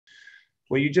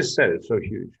What you just said is so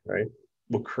huge, right?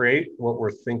 We'll create what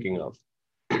we're thinking of.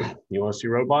 You want to see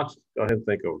roadblocks? Go ahead and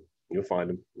think of them. You'll find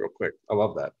them real quick. I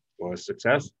love that. You want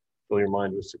success? Fill your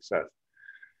mind with success.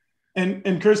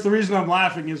 And Chris, the reason I'm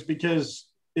laughing is because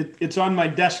it's on my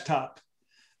desktop.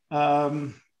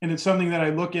 And it's something that I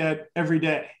look at every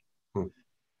day.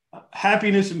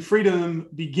 Happiness and freedom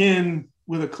begin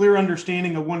with a clear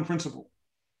understanding of one principle.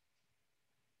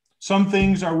 Some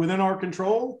things are within our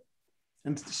control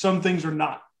and some things are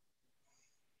not.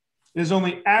 It is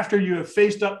only after you have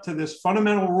faced up to this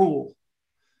fundamental rule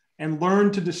and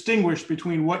learned to distinguish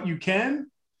between what you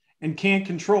can and can't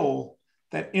control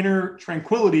that inner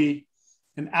tranquility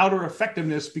and outer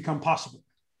effectiveness become possible.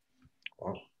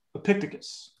 Wow.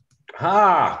 Epictetus.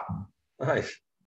 Ah, nice.